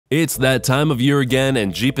It's that time of year again,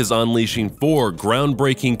 and Jeep is unleashing 4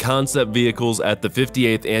 groundbreaking concept vehicles at the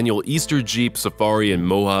 58th Annual Easter Jeep Safari in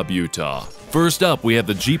Moab, Utah. First up, we have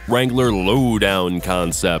the Jeep Wrangler Lowdown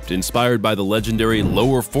concept, inspired by the legendary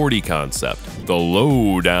Lower 40 concept. The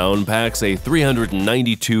Lowdown packs a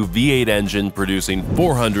 392 V8 engine producing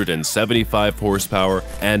 475 horsepower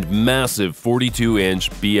and massive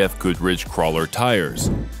 42-inch BF Goodrich crawler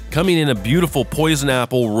tires. Coming in a beautiful poison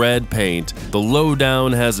apple red paint, the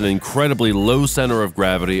Lowdown has an incredibly low center of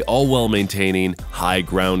gravity, all while maintaining high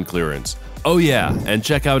ground clearance. Oh yeah, and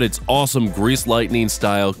check out its awesome Grease Lightning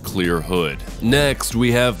style clear hood. Next,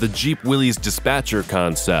 we have the Jeep Willys Dispatcher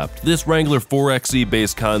concept. This Wrangler 4xe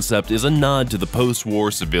based concept is a nod to the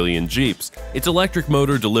post-war civilian Jeeps. Its electric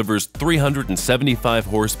motor delivers 375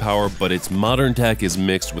 horsepower, but its modern tech is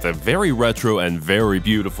mixed with a very retro and very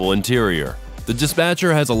beautiful interior. The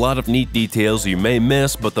Dispatcher has a lot of neat details you may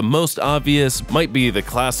miss, but the most obvious might be the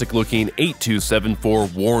classic-looking 8274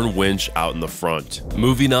 Warn winch out in the front.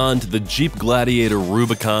 Moving on to the Jeep Gladiator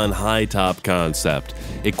Rubicon high top concept.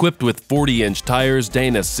 Equipped with 40-inch tires,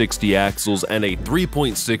 Dana 60 axles, and a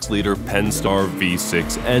 3.6-liter Pentastar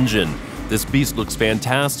V6 engine. This beast looks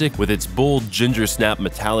fantastic with its bold ginger snap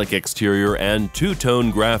metallic exterior and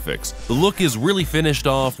two-tone graphics. The look is really finished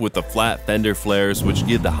off with the flat fender flares, which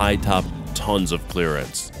give the high top tons of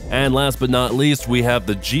clearance. And last but not least, we have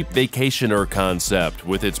the Jeep Vacationer concept.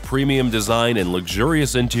 With its premium design and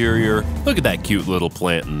luxurious interior, look at that cute little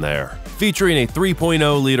plant in there. Featuring a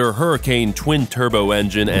 3.0-liter Hurricane twin-turbo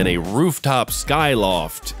engine and a rooftop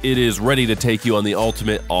skyloft, it is ready to take you on the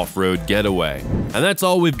ultimate off-road getaway. And that's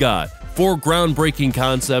all we've got. 4 groundbreaking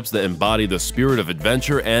concepts that embody the spirit of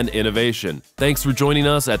adventure and innovation. Thanks for joining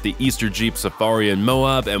us at the Easter Jeep Safari in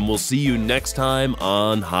Moab, and we'll see you next time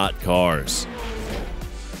on Hot Cars.